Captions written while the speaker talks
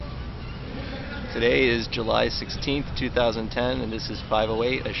Today is July 16th, 2010, and this is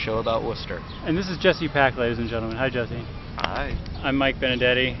 508, a show about Worcester. And this is Jesse Pack, ladies and gentlemen. Hi, Jesse. Hi. I'm Mike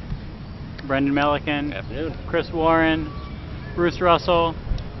Benedetti. Brendan Melican. Afternoon. Chris Warren. Bruce Russell.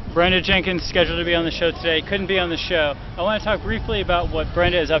 Brenda Jenkins scheduled to be on the show today. Couldn't be on the show. I want to talk briefly about what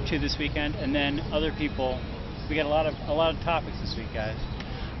Brenda is up to this weekend, and then other people. We got a lot of topics this week, guys.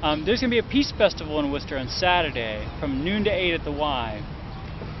 There's going to be a Peace Festival in Worcester on Saturday from noon to 8 at the Y.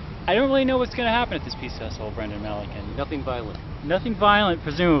 I don't really know what's going to happen at this Peace Festival, Brendan Melican. Nothing violent. Nothing violent,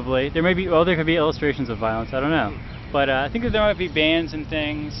 presumably. There may be, there could be illustrations of violence. I don't know. But I think that there might be bands and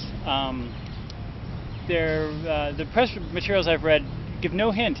things. The press materials I've read give no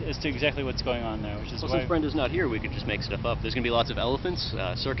hint as to exactly what's going on there, which is well, why... since Brenda's not here, we could just make stuff up. There's going to be lots of elephants,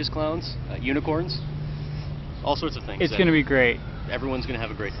 circus clowns, unicorns, all sorts of things. It's going to be great. Everyone's going to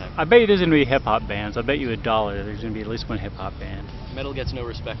have a great time. I bet you there's going to be hip-hop bands. I bet you $1 there's going to be at least one hip-hop band. Metal gets no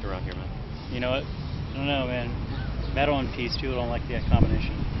respect around here, man. You know what? I don't know, man. Metal and peace, people don't like that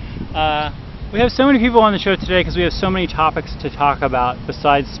combination. We have so many people on the show today because we have so many topics to talk about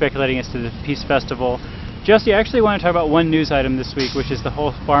besides speculating as to the Peace Festival. Jesse, I actually want to talk about one news item this week, which is the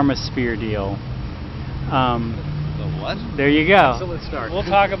whole Pharmasphere deal. The what? There you go. So let's start. We'll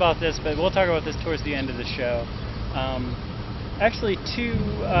talk about this, but we'll talk about this towards the end of the show. Actually,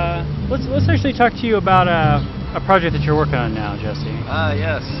 let's actually talk to you about a project that you're working on now, Jesse.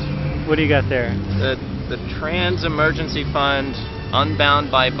 Yes. What do you got there? The Trans Emergency Fund Unbound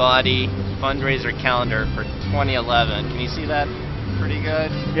by Body fundraiser calendar for 2011. Can you see that pretty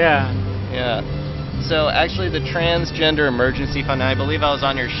good? Yeah. Yeah. So actually the Transgender Emergency Fund, I believe I was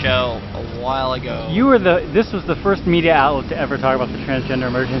on your show a while ago. This was the first media outlet to ever talk about the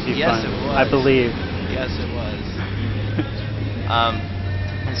Transgender Emergency Yes, Fund. it was. I believe. Yes, it was.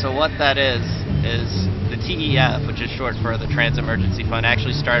 And so what that is the TEF, which is short for the Trans Emergency Fund,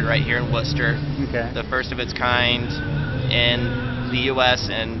 actually started right here in Worcester. Okay. The first of its kind in the U.S.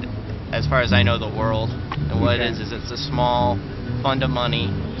 and, as far as I know, the world. And what it is it's a small fund of money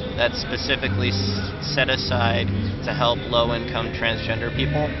that's specifically set aside to help low-income transgender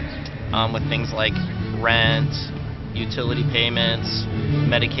people with things like rent, utility payments,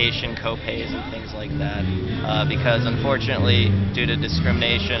 medication co-pays, and things like that. Because unfortunately, due to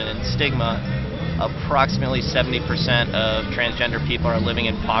discrimination and stigma, approximately 70% of transgender people are living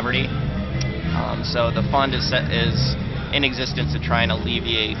in poverty. So the fund is in existence to try and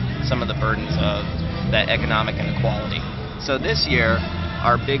alleviate some of the burdens of that economic inequality. So this year,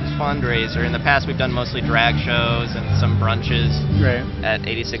 our big fundraiser, in the past we've done mostly drag shows and some brunches at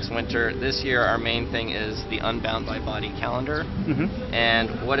 86 Winter. This year our main thing is the Unbound by Body calendar. Mm-hmm. And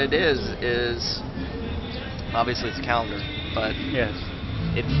what it is obviously it's a calendar, but Yes.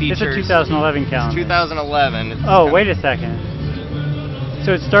 it features... It's a 2011 calendar. It's 2011. Oh, wait a second.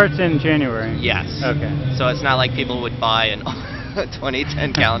 So it starts in January? Yes. Okay. So it's not like people would buy a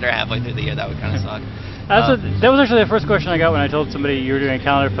 2010 calendar halfway through the year. That would kind of suck. That was actually the first question I got when I told somebody you were doing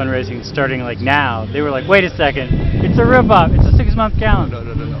calendar fundraising starting like now. They were like, wait a second, it's a rip-off. It's a 6-month calendar.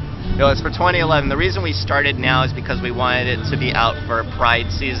 No, it's for 2011. The reason we started now is because we wanted it to be out for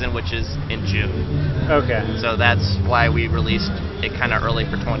Pride season, which is in June. Okay. So that's why we released it kind of early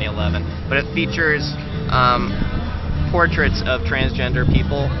for 2011. But it features portraits of transgender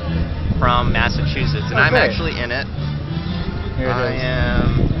people from Massachusetts, and I'm actually in it. Here it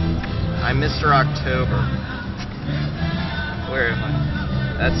is. I'm Mr. October. Where am I?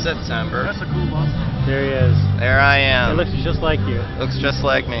 That's September. That's a cool month. There he is. There I It am. looks just like you. Looks just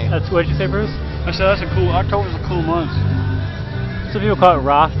like me. What did you say, Bruce? I said October's a cool month. Some people call it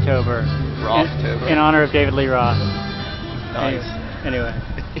Rothtober. Rothtober. In honor of David Lee Roth. Nice. Anyway.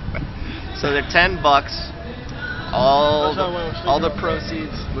 So they're $10. All the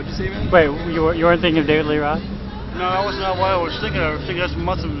proceeds. What'd you say, man? Wait, you weren't thinking of David Lee Roth? No, that was not what I was thinking. I was thinking that's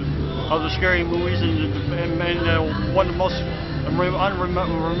months of the scary movies and one of the most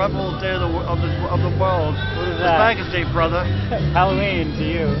unrememberable day of the world. What is It's that? Packers Day, brother. Halloween to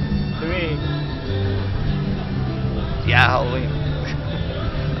you, to me. Yeah, Halloween.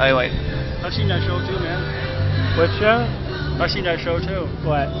 Oh wait. I've seen that show too, man. What show? I've seen that show too.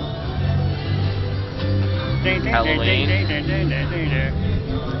 What? Halloween.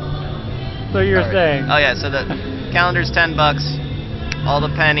 So you're saying? Oh yeah. So the calendar's $10. All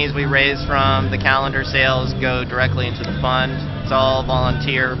the pennies we raise from the calendar sales go directly into the fund. It's all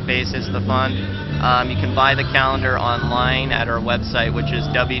volunteer basis, the fund. You can buy the calendar online at our website, which is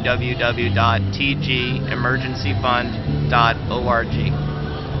www.tgemergencyfund.org.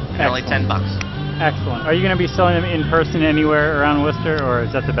 And only $10. Excellent. Are you going to be selling them in person anywhere around Worcester, or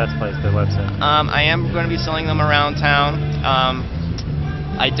is that the best place, the website? I am going to be selling them around town.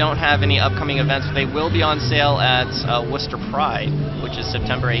 I don't have any upcoming events. They will be on sale at Worcester Pride, which is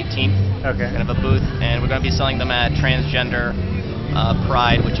September 18th. Okay. We're going to have a booth, and we're going to be selling them at Transgender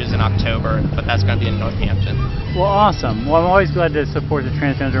Pride, which is in October, but that's going to be in Northampton. Well, awesome. Well, I'm always glad to support the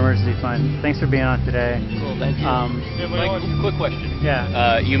Transgender Emergency Fund. Thanks for being on today. Cool, thank you. Mike, quick question.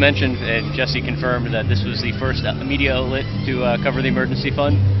 Yeah. You mentioned, and Jesse confirmed, that this was the first media outlet to cover the emergency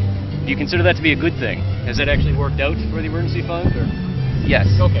fund. Do you consider that to be a good thing? Has that actually worked out for the emergency fund? Or? Yes.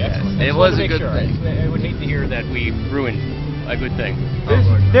 Okay, excellent. It Just was wanted a to make good sure. thing. I would hate to hear that we ruined a good thing.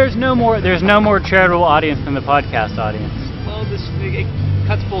 There's no more charitable audience than the podcast audience. Well, it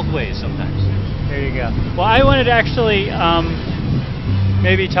cuts both ways sometimes. There you go. Well, I wanted to actually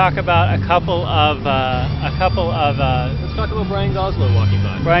maybe talk about a couple of Let's talk about Brian Goslow walking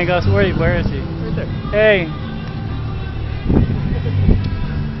by. Brian Goslow. Where is he? Right there. Hey.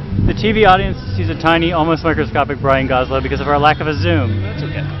 The TV audience sees a tiny, almost microscopic Brian Goslow because of our lack of a zoom. That's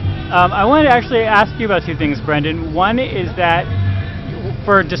okay. I wanted to actually ask you about two things, Brendan. One is that,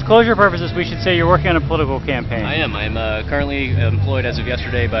 for disclosure purposes, we should say you're working on a political campaign. I am. I'm currently employed as of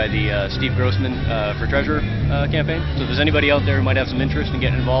yesterday by the Steve Grossman for Treasurer campaign. So if there's anybody out there who might have some interest in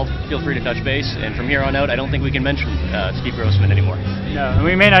getting involved, feel free to touch base. And from here on out, I don't think we can mention Steve Grossman anymore. No, and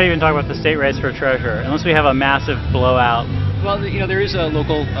we may not even talk about the state race for treasurer, unless we have a massive blowout. Well, there is a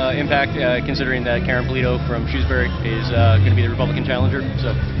local impact, considering that Karen Polito from Shrewsbury is going to be the Republican challenger.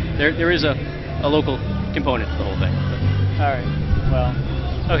 So there is a local component to the whole thing. All right. Well,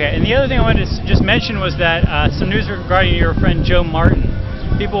 okay. And the other thing I wanted to just mention was that some news regarding your friend Joe Martin.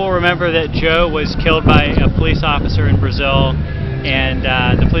 People will remember that Joe was killed by a police officer in Brazil, and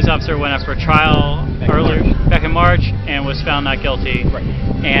the police officer went up for trial back in March and was found not guilty. Right.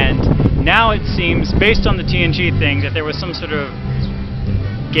 And now it seems, based on the TNG thing, that there was some sort of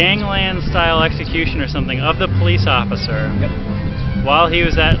gangland style execution or something of the police officer while he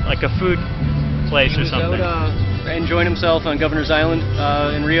was at like a food place or something. He was out enjoying himself on Governor's Island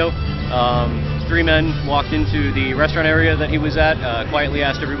in Rio. 3 men walked into the restaurant area that he was at, quietly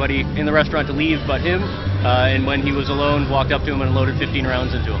asked everybody in the restaurant to leave but him, and when he was alone, walked up to him and loaded 15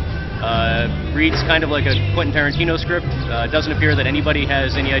 rounds into him. Reads kind of like a Quentin Tarantino script. Doesn't appear that anybody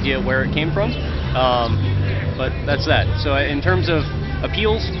has any idea where it came from, but that's that. So in terms of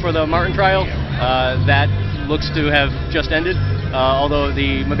appeals for the Martin trial, that looks to have just ended, although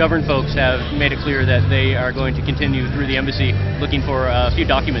the McGovern folks have made it clear that they are going to continue through the embassy looking for a few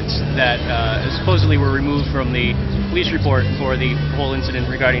documents that supposedly were removed from the police report for the whole incident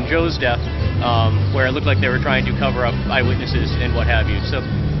regarding Joe's death, where it looked like they were trying to cover up eyewitnesses and what have you. So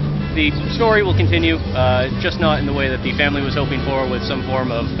the story will continue, just not in the way that the family was hoping for, with some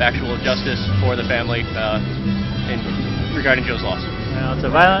form of actual justice for the family regarding Joe's loss. Well, it's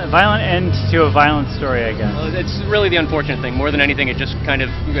a violent end to a violent story, I guess. Well, it's really the unfortunate thing. More than anything, it just kind of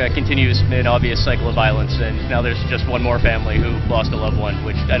continues an obvious cycle of violence, and now there's just one more family who lost a loved one,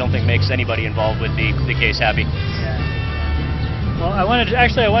 which I don't think makes anybody involved with the case happy. Yeah. Well, I wanted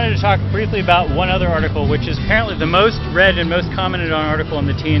to talk briefly about one other article, which is apparently the most read and most commented on article in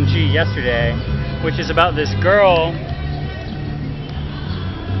the TNG yesterday, which is about this girl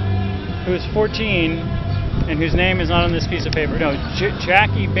who is 14 and whose name is not on this piece of paper. No,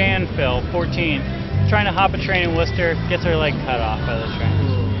 Jackie Banfill, 14, trying to hop a train in Worcester, gets her leg cut off by the train.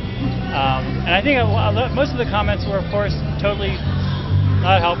 And I think most of the comments were, of course, totally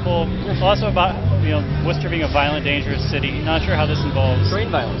not helpful. Also about Worcester being a violent, dangerous city. Not sure how this involves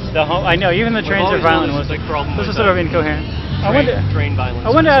Train violence. I know, even the trains are violent in Worcester. This is sort of incoherent. Train violence. I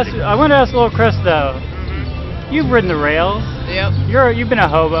wanted to ask little Chris though. You've ridden the rails. Yep. You've been a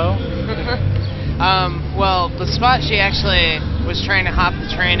hobo. Well, the spot she actually was trying to hop the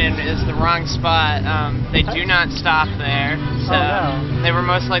train in is the wrong spot. They do not stop there, so no. They were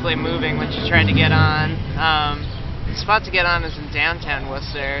most likely moving when she tried to get on. The spot to get on is in downtown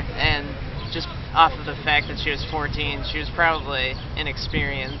Worcester, and just off of the fact that she was 14, she was probably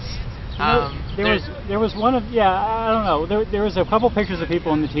inexperienced. There was one of I don't know. There was a couple pictures of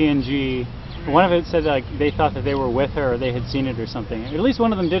people in the TNG. One of it said that they thought that they were with her or they had seen it or something. At least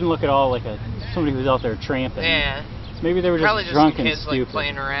one of them didn't look at all like somebody who was out there tramping. Yeah. So maybe they were probably just drunk some and kids stupid. like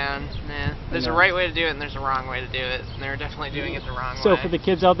playing around. Yeah. There's a right way to do it and there's a wrong way to do it, and they were definitely doing it the wrong way. So for the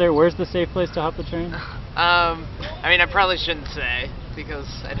kids out there, where's the safe place to hop the train? I mean, I probably shouldn't say because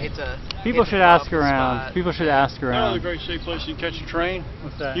I'd hate to. People should ask around. People should ask Another around. great safe place to catch a train.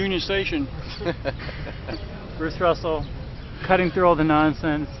 What's that? Union Station. Bruce Russell, cutting through all the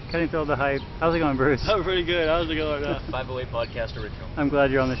nonsense, cutting through all the hype. How's it going, Bruce? That was pretty good. How's it going? 508 podcast original. I'm glad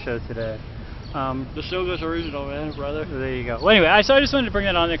you're on the show today. The Silga's original, man, brother. There you go. Well, anyway, I just wanted to bring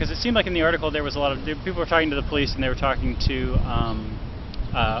that on there because it seemed like in the article there was a lot of people were talking to the police and they were talking to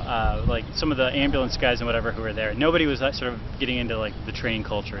like some of the ambulance guys and whatever who were there. Nobody was sort of getting into like the train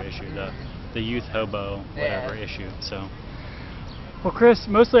culture issue, the youth hobo whatever issue. So. Well, Chris,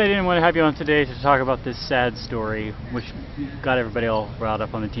 mostly I didn't want to have you on today to talk about this sad story, which got everybody all riled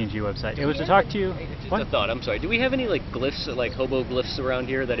up on the TNG website. It was to talk to you. Just What? a thought. I'm sorry. Do we have any like glyphs, like hobo glyphs around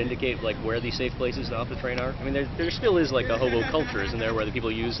here that indicate like where these safe places off the train are? I mean, there still is like a hobo culture, isn't there, where the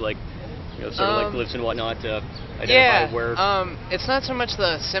people use like, you know, sort of like glyphs and whatnot to identify where. It's not so much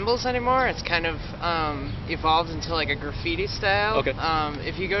the symbols anymore. It's kind of evolved into like a graffiti style. Okay.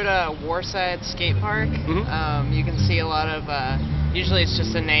 If you go to Warside Skate Park, Mhm. you can see a lot of. Usually it's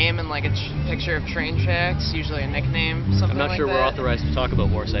just a name and like a picture of train tracks. Usually a nickname, something I'm not like sure that. we're authorized to talk about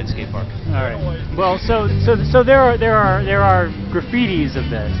Warside Skate Park. All right. Well, so there are graffitis of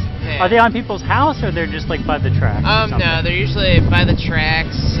this. Yeah. Are they on people's house or they're just like by the tracks? or something? No, they're usually by the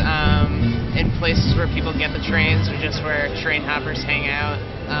tracks, in places where people get the trains, or just where train hoppers hang out.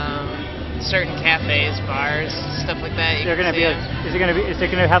 Certain cafes, bars, stuff like that. They're gonna be. Is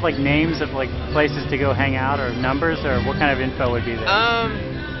it gonna have like names of like places to go hang out, or numbers, or what kind of info would be there?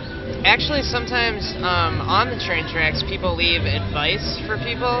 Actually, sometimes on the train tracks, people leave advice for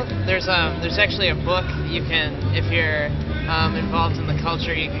people. There's actually a book you can, if you're involved in the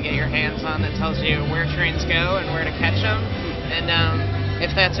culture, you can get your hands on that tells you where trains go and where to catch them. And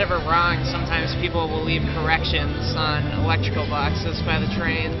if that's ever wrong, sometimes people will leave corrections on electrical boxes by the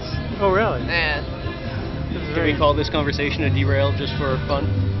trains. Oh, really? Yeah. Can we call this conversation a derail just for fun?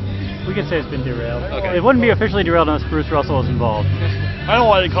 We could say it's been derailed. Okay. It wouldn't be officially derailed unless Bruce Russell was involved. I don't know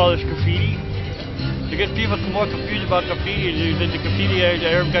why they call this graffiti. To get people more confused about graffiti, than the graffiti the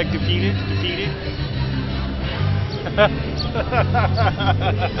Arab got defeated.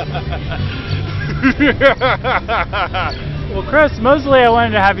 Well, Chris, mostly I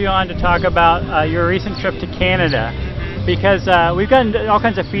wanted to have you on to talk about your recent trip to Canada, because we've gotten all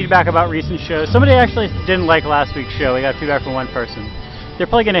kinds of feedback about recent shows. Somebody actually didn't like last week's show. We got feedback from one person. They're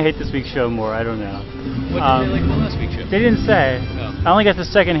probably going to hate this week's show more. I don't know. What did they like about last week's show? They didn't say. No. I only got the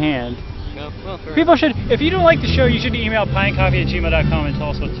second hand. No? Well, fair People should, if you don't like the show, you should email pinecoffee@gmail.com and tell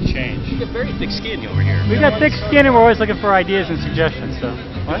us what to change. You got very thick skin over here. We've got thick skin and we're always looking for ideas and suggestions. So.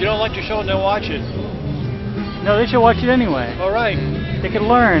 If you don't like your show, then watch it. No, they should watch it anyway. All right. They can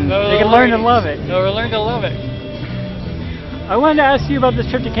learn. No, They can learn to love it. No, learn to love it. I wanted to ask you about this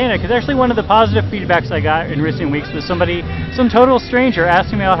trip to Canada, because actually one of the positive feedbacks I got in recent weeks was some total stranger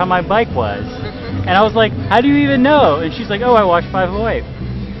asking me how my bike was. And I was like, how do you even know? And she's like, oh, I watched 508.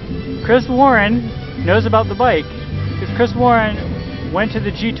 Chris Warren knows about the bike, because Chris Warren went to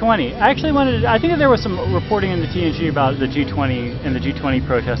the G20. I think that there was some reporting in the TNG about the G20 and the G20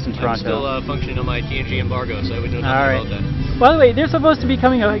 protests in Toronto. I'm still functioning on my TNG embargo, so I would know nothing All right. about that. By the way, they're supposed to be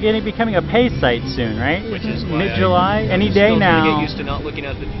becoming a pay site soon, right? Which is why mid-July, any I'm day still trying to now. get used to not looking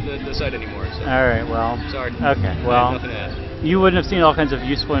at the site anymore. So. All right, well. Sorry. Okay, I well. have nothing to add. You wouldn't have seen all kinds of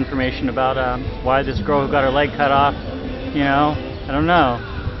useful information about why this girl who got her leg cut off, you know, I don't know.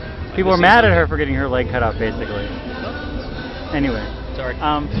 People were mad at her for getting her leg cut off, basically. Anyway. Sorry.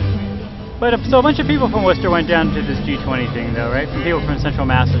 So a bunch of people from Worcester went down to this G20 thing, though, right? From people from Central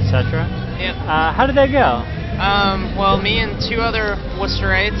Mass, etc. Yep. How did that go? Well, me and two other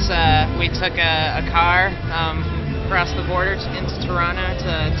Worcesterites, we took a car across the border into Toronto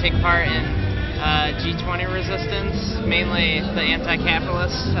to take part in G20 resistance, mainly the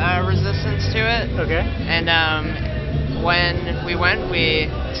anti-capitalist resistance to it. Okay. And when we went, we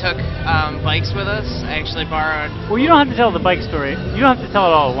took bikes with us. I actually borrowed. Well, you don't have to tell the bike story. You don't have to tell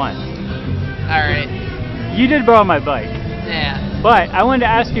it all at once. All right. You did borrow my bike. Yeah. But I wanted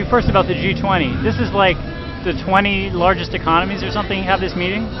to ask you first about the G20. This is like the 20 largest economies or something have this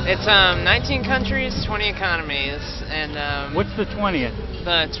meeting? It's 19 countries, 20 economies, and What's the 20th?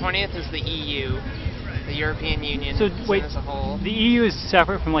 the 20th is the EU, the European Union So wait, as a whole. the EU is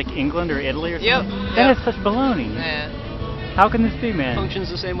separate from like England or Italy or Yep, something? yep. That is such baloney. Yeah. How can this be, man? Functions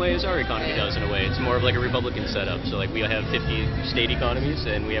the same way as our economy does in a way. It's more of like a Republican setup. So like we have 50 state economies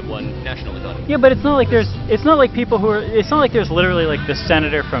and we have one national economy. Yeah, but it's not like it's not like there's literally like the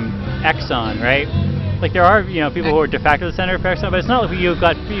senator from Exxon, right? Like there are, people who are de facto the senator for Exxon, but it's not like you've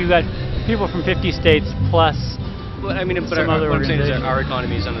got people from 50 states plus. Well, I mean, but Some other what I'm saying is that organization. our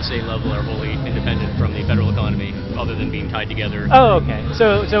economies on the state level are wholly independent from the federal economy, other than being tied together. Oh, okay.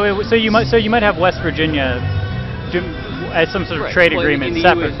 So you might have West Virginia as some sort of Right. trade Well, agreement in the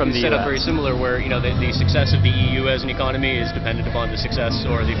separate EU, from it's the set up US. very similar, where the success of the EU as an economy is dependent upon the success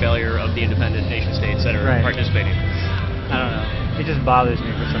or the failure of the independent nation states that are Right. participating. I don't know. It just bothers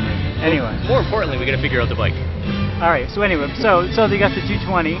me for some reason. Anyway. More importantly, we got to figure out the bike. All right. So anyway, so they got the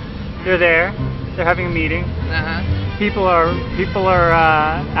G20. They're there. They're having a meeting. Uh-huh. people are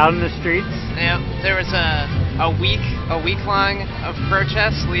out in the streets. Yep. There was a week long of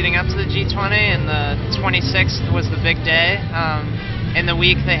protests leading up to the G20, and the 26th was the big day. In the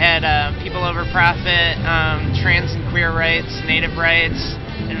week, they had people over profit, trans and queer rights, native rights,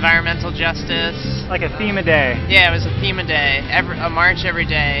 environmental justice. Like a theme a day. Yeah, it was a theme a day, a march every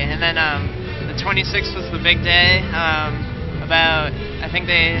day. And then the 26th was the big day. I think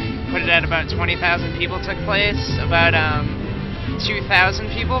they put it at about 20,000 people took place. About 2,000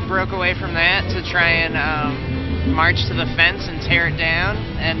 people broke away from that to try and march to the fence and tear it down.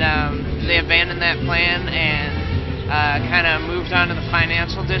 And they abandoned that plan and kind of moved on to the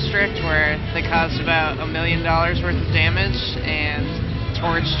financial district, where they caused about $1 million worth of damage and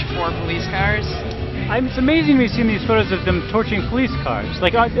torched 4 police cars. It's amazing we've seen these photos of them torching police cars.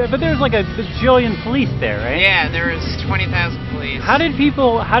 But there's like a bajillion police there, right? Yeah, there was 20,000 police. How did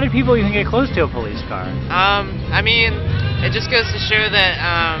people even get close to a police car? I mean, it just goes to show that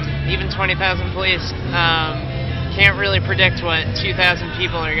even 20,000 police can't really predict what 2,000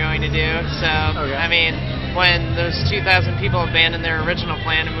 people are going to do. So, Okay. I mean, when those 2,000 people abandoned their original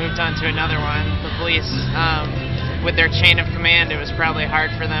plan and moved on to another one, the police, with their chain of command, it was probably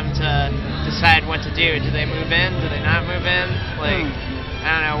hard for them to decide what to do. Do they move in? Do they not move in? Like,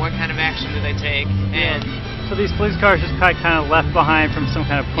 I don't know, what kind of action do they take? And So these police cars just kind of left behind from some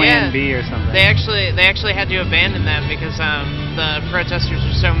kind of plan Yeah. B or something. they actually had to abandon them because the protesters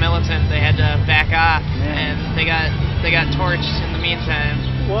were so militant. They had to back off, and they got torched in the meantime.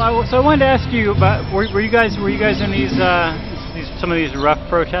 Well, so I wanted to ask you about were you guys in these some of these rough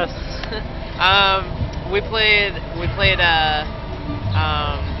protests? We played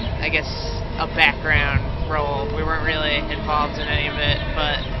I guess a background role. We weren't really involved in any of it,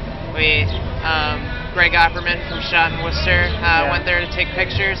 but we Greg Opperman from Shot and Worcester went there to take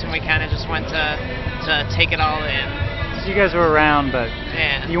pictures, and we kind of just went to take it all in. So you guys were around, but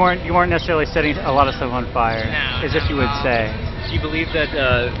Yeah. you weren't necessarily setting a lot of stuff on fire, No, as if you would not say. at Do you believe that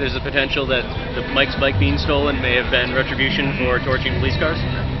there's a potential that Mike's bike being stolen may have been retribution for torching police cars?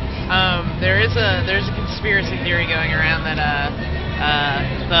 There's a conspiracy theory going around that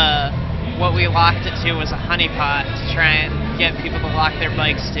what we locked it to was a honeypot to try and get people to lock their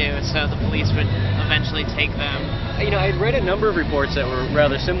bikes to, so the police would eventually take them. You know, I had read a number of reports that were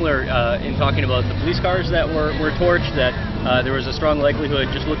rather similar in talking about the police cars that were torched, that there was a strong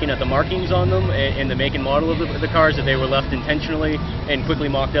likelihood, just looking at the markings on them and the make and model of the cars, that they were left intentionally and quickly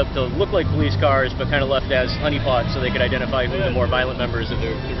mocked up to look like police cars, but kind of left as honeypots so they could identify who the more violent members of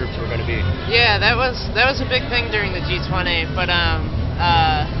the groups were going to be. Yeah, that was a big thing during the G20, but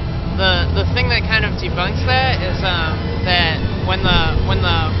the thing that kind of debunks that is that when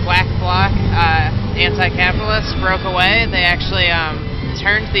the Black Bloc anti-capitalists broke away, they actually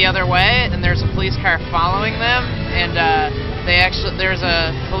turned the other way, and there's a police car following them, and there's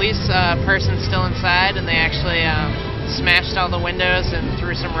a police person still inside, and they actually smashed all the windows and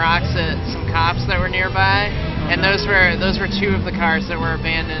threw some rocks at some cops that were nearby. And those were 2 of the cars that were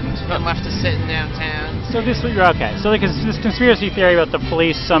abandoned and left to sit in downtown. So this conspiracy theory about the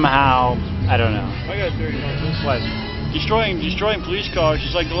police somehow, I don't know. I got a theory about this. What? Destroying police cars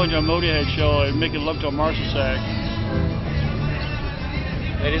is like going to a Motorhead show and making love to a Marshall sack.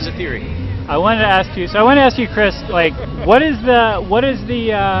 That is a theory. I wanted to ask you, Chris, like, what is the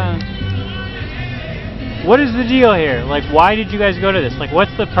deal here? Like, why did you guys go to this? Like,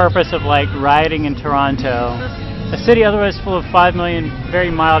 what's the purpose of, like, rioting in Toronto, a city otherwise full of 5 million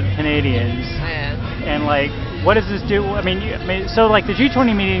very mild Canadians? Yeah. And, like, what does this do? I mean, so, like, the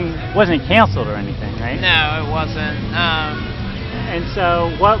G20 meeting wasn't canceled or anything, right? No, it wasn't. And so,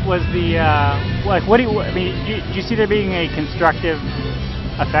 what was the, like, what do you see there being a constructive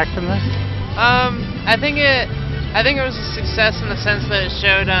effect from this? I think it was a success in the sense that it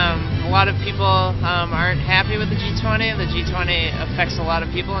showed a lot of people aren't happy with the G20. The G20 affects a lot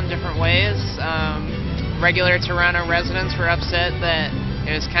of people in different ways. Regular Toronto residents were upset that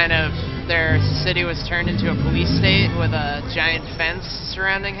it was kind of, their city was turned into a police state with a giant fence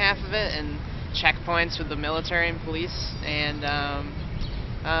surrounding half of it and checkpoints with the military and police. And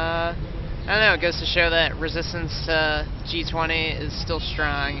I don't know, it goes to show that resistance to G20 is still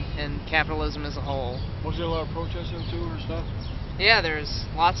strong, and capitalism as a whole. Was there a lot of protesters too or stuff? Yeah, there's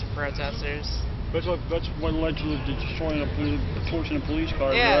lots of protesters. That's what led to the destroying torching the police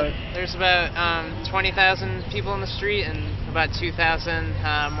cars, Yeah, right? there's about 20,000 people in the street and about 2,000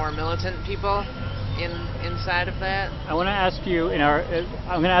 more militant people inside of that. I want to ask you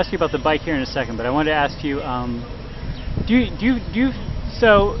I'm going to ask you about the bike here in a second, but I wanted to ask you, do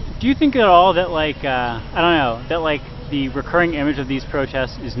you think at all that, like, I don't know, that, like, the recurring image of these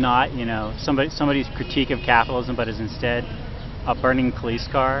protests is not, you know, somebody's critique of capitalism, but is instead a burning police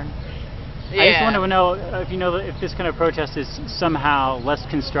car. Yeah. I just want to know if you know if this kind of protest is somehow less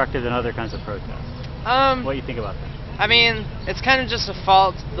constructive than other kinds of protests. What do you think about that? I mean, it's kind of just the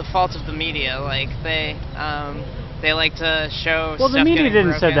fault of the media. Like they like to show. Well, the stuff media getting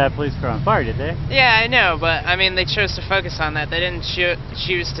didn't set broken. that police car on fire, did they? Yeah, I know, but I mean, they chose to focus on that. They didn't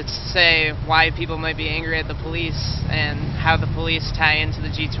choose to say why people might be angry at the police and how the police tie into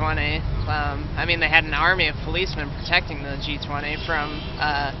the G20. I mean, they had an army of policemen protecting the G20 from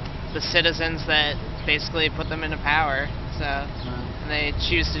the citizens that basically put them into power. So, and they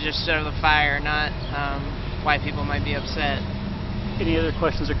choose to just stow the fire, not why people might be upset. Any other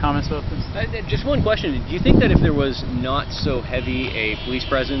questions or comments about this? Just one question. Do you think that if there was not so heavy a police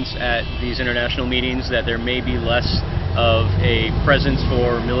presence at these international meetings, that there may be less of a presence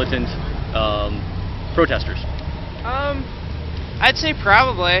for militant protesters? I'd say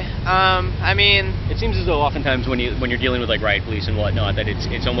probably. I mean, It seems as though oftentimes when you're dealing with like riot police and whatnot, that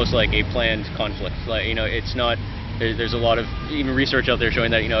it's almost like a planned conflict. Like, you know, it's not. There's a lot of even research out there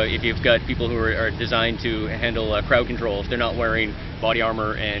showing that, you know, if you've got people who are designed to handle crowd control, if they're not wearing body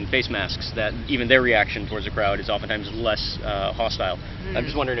armor and face masks, that even their reaction towards the crowd is oftentimes less hostile. I'm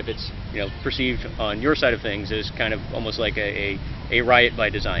just wondering if it's, you know, perceived on your side of things as kind of almost like a riot by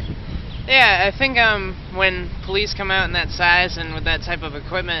design. yeah, I think when police come out in that size and with that type of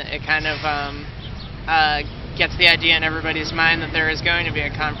equipment, it kind of gets the idea in everybody's mind that there is going to be a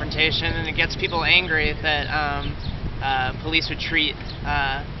confrontation, and it gets people angry that police would treat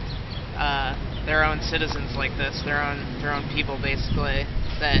their own citizens like this, their own people basically,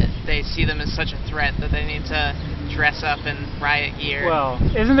 that they see them as such a threat that they need to dress up in riot gear. Well,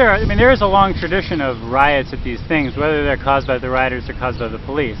 isn't there? I mean, there is a long tradition of riots at these things, whether they're caused by the rioters or caused by the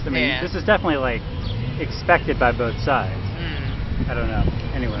police. I mean, Yeah. this is definitely like expected by both sides. I don't know.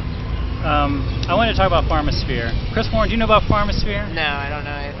 Anyway, I want to talk about Pharmasphere. Chris Warren, do you know about Pharmasphere? No, I don't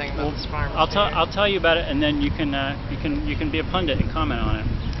know anything about this farm. I'll tell you about it, and then you can be a pundit and comment on it.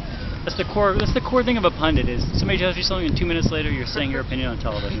 That's the core thing of a pundit is somebody tells you something and 2 minutes later you're saying your opinion on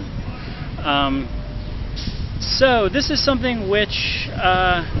television. So this is something which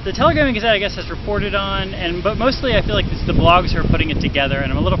the Telegram Gazette, I guess, has reported on, but mostly I feel like it's the blogs who are putting it together,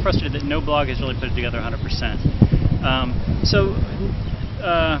 and I'm a little frustrated that no blog has really put it together 100%.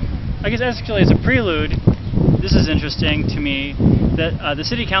 I guess actually as a prelude, this is interesting to me, that the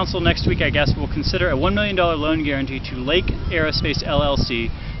City Council next week, I guess, will consider a $1 million loan guarantee to Lake Aerospace LLC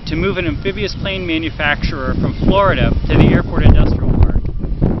to move an amphibious plane manufacturer from Florida to the Airport Industrial Park.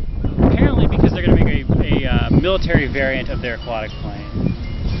 Apparently because they're going to make a military variant of their aquatic plane.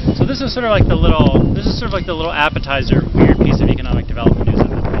 So this is sort of like the little appetizer, weird piece of economic development news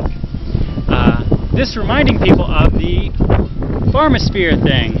of the week. This reminding people of the Pharmasphere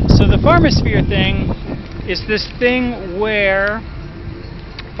thing. So the Pharmasphere thing is this thing where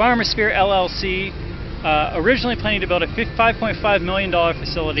Pharmasphere LLC originally planning to build a $5.5 million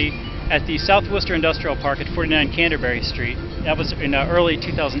facility at the South Worcester Industrial Park at 49 Canterbury Street. That was in early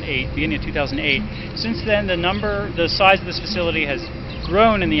 2008, beginning of 2008. Since then, the size of this facility has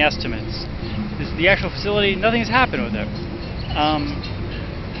grown in the estimates. The actual facility, nothing has happened with it.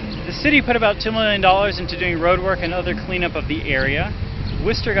 The city put about $2 million into doing road work and other cleanup of the area.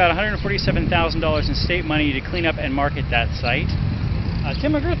 Worcester got $147,000 in state money to clean up and market that site.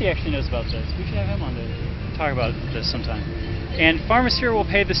 Tim McGurthy actually knows about this. We should have him on to talk about this sometime. And Pharmasphere will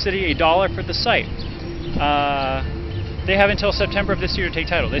pay the city $1 for the site. They have until September of this year to take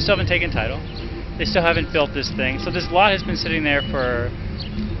title. They still haven't taken title. They still haven't built this thing. So this lot has been sitting there for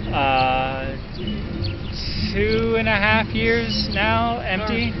 2.5 years now,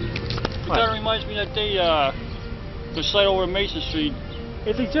 empty. That kind of reminds me that the site over Mason Street.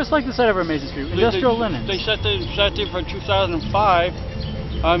 It's just like the site over Mason Street, Industrial Linens. They sat there from 2005.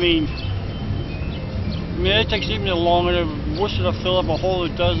 I mean, it takes even longer than Worcester to fill up a hole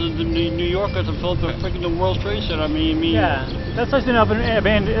it does in New York to fill up the freaking World Trade Center. I mean, yeah, that site's been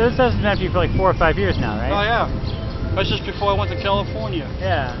abandoned. This has been empty for like 4 or 5 years now, right? Oh yeah, that's just before I went to California.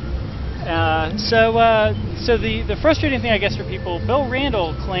 Yeah. So the frustrating thing, I guess, for people, Bill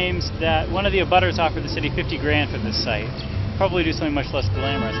Randall claims that one of the abutters offered the city $50,000 for this site. Probably do something much less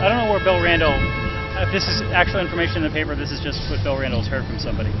glamorous. I don't know where Bill Randall. If this is actual information in the paper, this is just what Bill Randall's heard from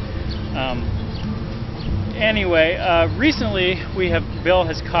somebody. Anyway, recently Bill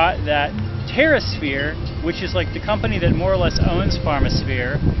has caught that TerraSphere, which is like the company that more or less owns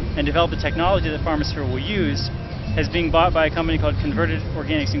Pharmasphere and developed the technology that Pharmasphere will use, has being bought by a company called Converted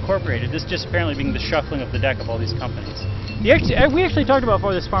Organics Incorporated. This just apparently being the shuffling of the deck of all these companies. We actually talked about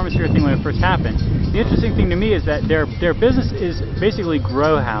before this Pharmasphere thing when it first happened. the interesting thing to me is that their business is basically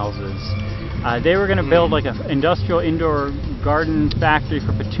grow houses. They were going to build like an industrial indoor garden factory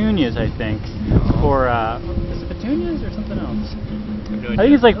for petunias, I think. For is it petunias or something else? I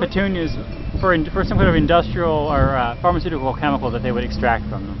think it's like petunias for some kind of industrial or pharmaceutical chemical that they would extract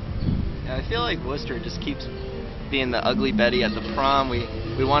from them. I feel like Worcester just keeps being the ugly Betty at the prom.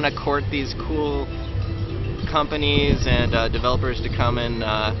 We want to court these cool companies and developers to come and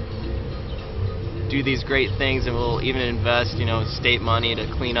do these great things, and we'll even invest, state money to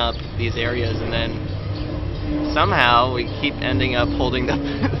clean up these areas, and then somehow we keep ending up holding the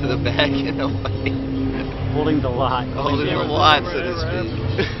the bag in a way. Holding the lot. Holding the lot, so to speak.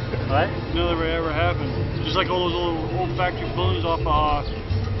 What? Never ever happened. Just like all those old factory buildings off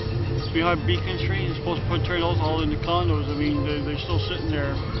behind Beacon Street, you're supposed to turn those all into condos. I mean, they're still sitting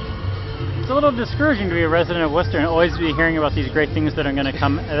there. It's a little discouraging to be a resident of Worcester and always be hearing about these great things that are going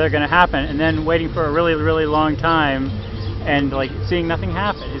to happen, and then waiting for a really, really long time and like seeing nothing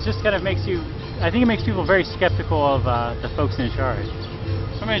happen. It just kind of makes you. I think it makes people very skeptical of the folks in charge.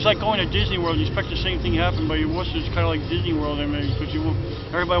 I mean, it's like going to Disney World. You expect the same thing to happen, but Worcester's kind of like Disney World. I mean, because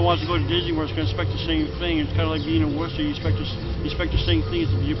everybody wants to go to Disney World, it's going to expect the same thing. It's kind of like being in Worcester. You expect the same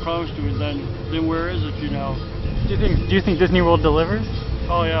things that you promised to, and then where is it? Do you think Disney World delivers?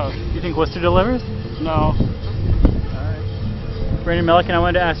 Oh yeah. Do you think Worcester delivers? No. Brandon Melican, I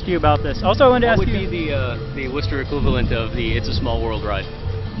wanted to ask you about this. Also, I wanted to ask you. What would be the Worcester equivalent of the It's a Small World ride?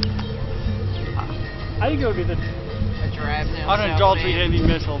 I think it would be the. Drive now. Unadulterated heavy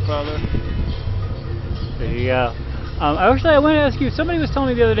missile, brother. There you go. Actually, I wanted to ask you. Somebody was telling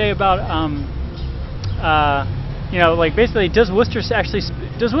me the other day about, like basically, does Worcester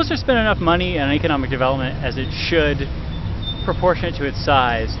spend enough money on economic development as it should, proportionate to its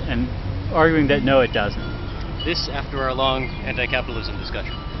size, and arguing that no, it doesn't. This after our long anti-capitalism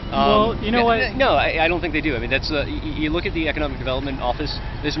discussion. Well, you know what? No, I don't think they do. I mean, that's you look at the Economic Development Office.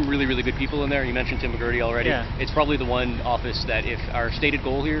 There's some really, really good people in there. You mentioned Tim McGurty already. Yeah. It's probably the one office that, if our stated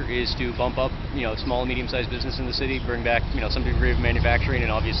goal here is to bump up, small and medium-sized business in the city, bring back, some degree of manufacturing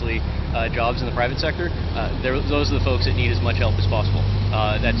and obviously jobs in the private sector. Those are the folks that need as much help as possible.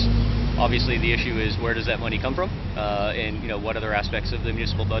 That's obviously the issue is where does that money come from, and what other aspects of the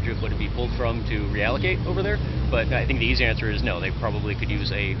municipal budget would it be pulled from to reallocate over there. But I think the easy answer is no. They probably could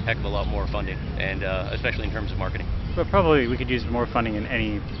use a heck of a lot more funding, and especially in terms of marketing. But probably we could use more funding in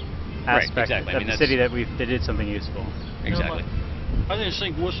any aspect exactly. of the city that did something useful. Exactly. I just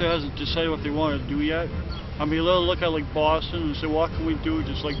think Worcester hasn't decided what they want to do yet. I mean, they'll look at like Boston and say, what can we do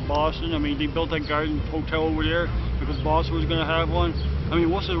just like Boston? I mean, they built that garden hotel over there because Boston was going to have one. I mean,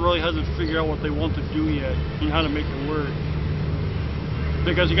 Worcester really hasn't figured out what they want to do yet and how to make it work.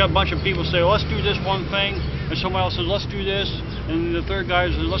 Because you got a bunch of people say, let's do this one thing, and someone else says, let's do this, and the third guy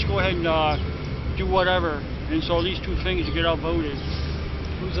says, let's go ahead and do whatever. And so these two things get outvoted.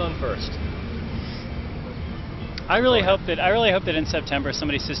 Who's on first? I really hope that in September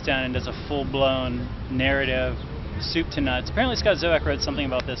somebody sits down and does a full-blown narrative, soup to nuts. Apparently Scott Zoak wrote something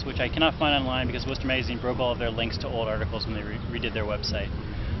about this, which I cannot find online because Worcester Magazine broke all of their links to old articles when they redid their website.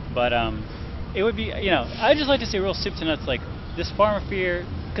 But it would be, I'd just like to see a real soup to nuts, like this Farmer Fear,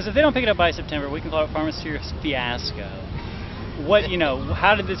 because if they don't pick it up by September, we can call it Farmer Fear fiasco. What,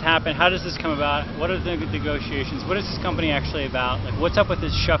 how did this happen? How does this come about? What are the negotiations? What is this company actually about? Like, what's up with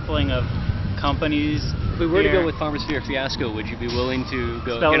this shuffling of companies? If we were to go with Farmer's Fear fiasco, would you be willing to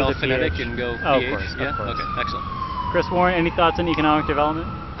go get all phonetic and go PH? Oh, of course, yeah? of course. Okay, excellent. Chris Warren, any thoughts on economic development?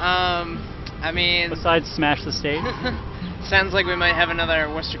 I mean, besides smash the state? Sounds like we might have another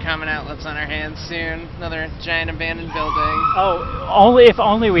Worcester Common Outlets on our hands soon. Another giant abandoned building. Oh, if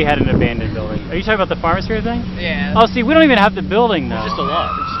only we had an abandoned building. Are you talking about the Farmers Fair thing? Yeah. Oh, see, we don't even have the building though. It's just a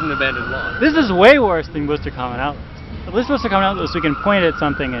lot. It's just an abandoned lot. This is way worse than Worcester Common Outlets. At least Worcester Common Outlets, we can point at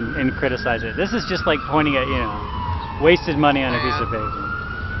something and criticize it. This is just like pointing at, wasted money on a piece of paper.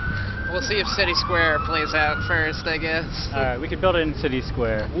 We'll see if City Square plays out first, I guess. All right, we could build it in City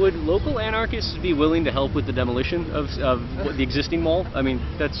Square. Would local anarchists be willing to help with the demolition of the existing mall? I mean,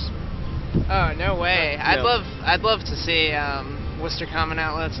 that's. Oh, no way! Yeah. I'd love to see Worcester Common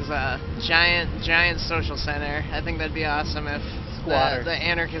Outlets as a giant social center. I think that'd be awesome if the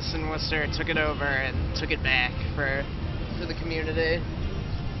anarchists in Worcester took it over and took it back for the community.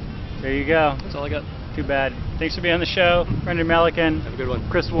 There you go. That's all I got. Too bad. Thanks for being on the show. Brendan Melican. Have a good one.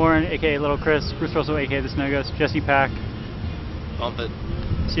 Chris Warren, a.k.a. Little Chris. Bruce Russell, a.k.a. The Snow Ghost. Jesse Pack. Bump it.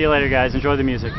 See you later, guys. Enjoy the music.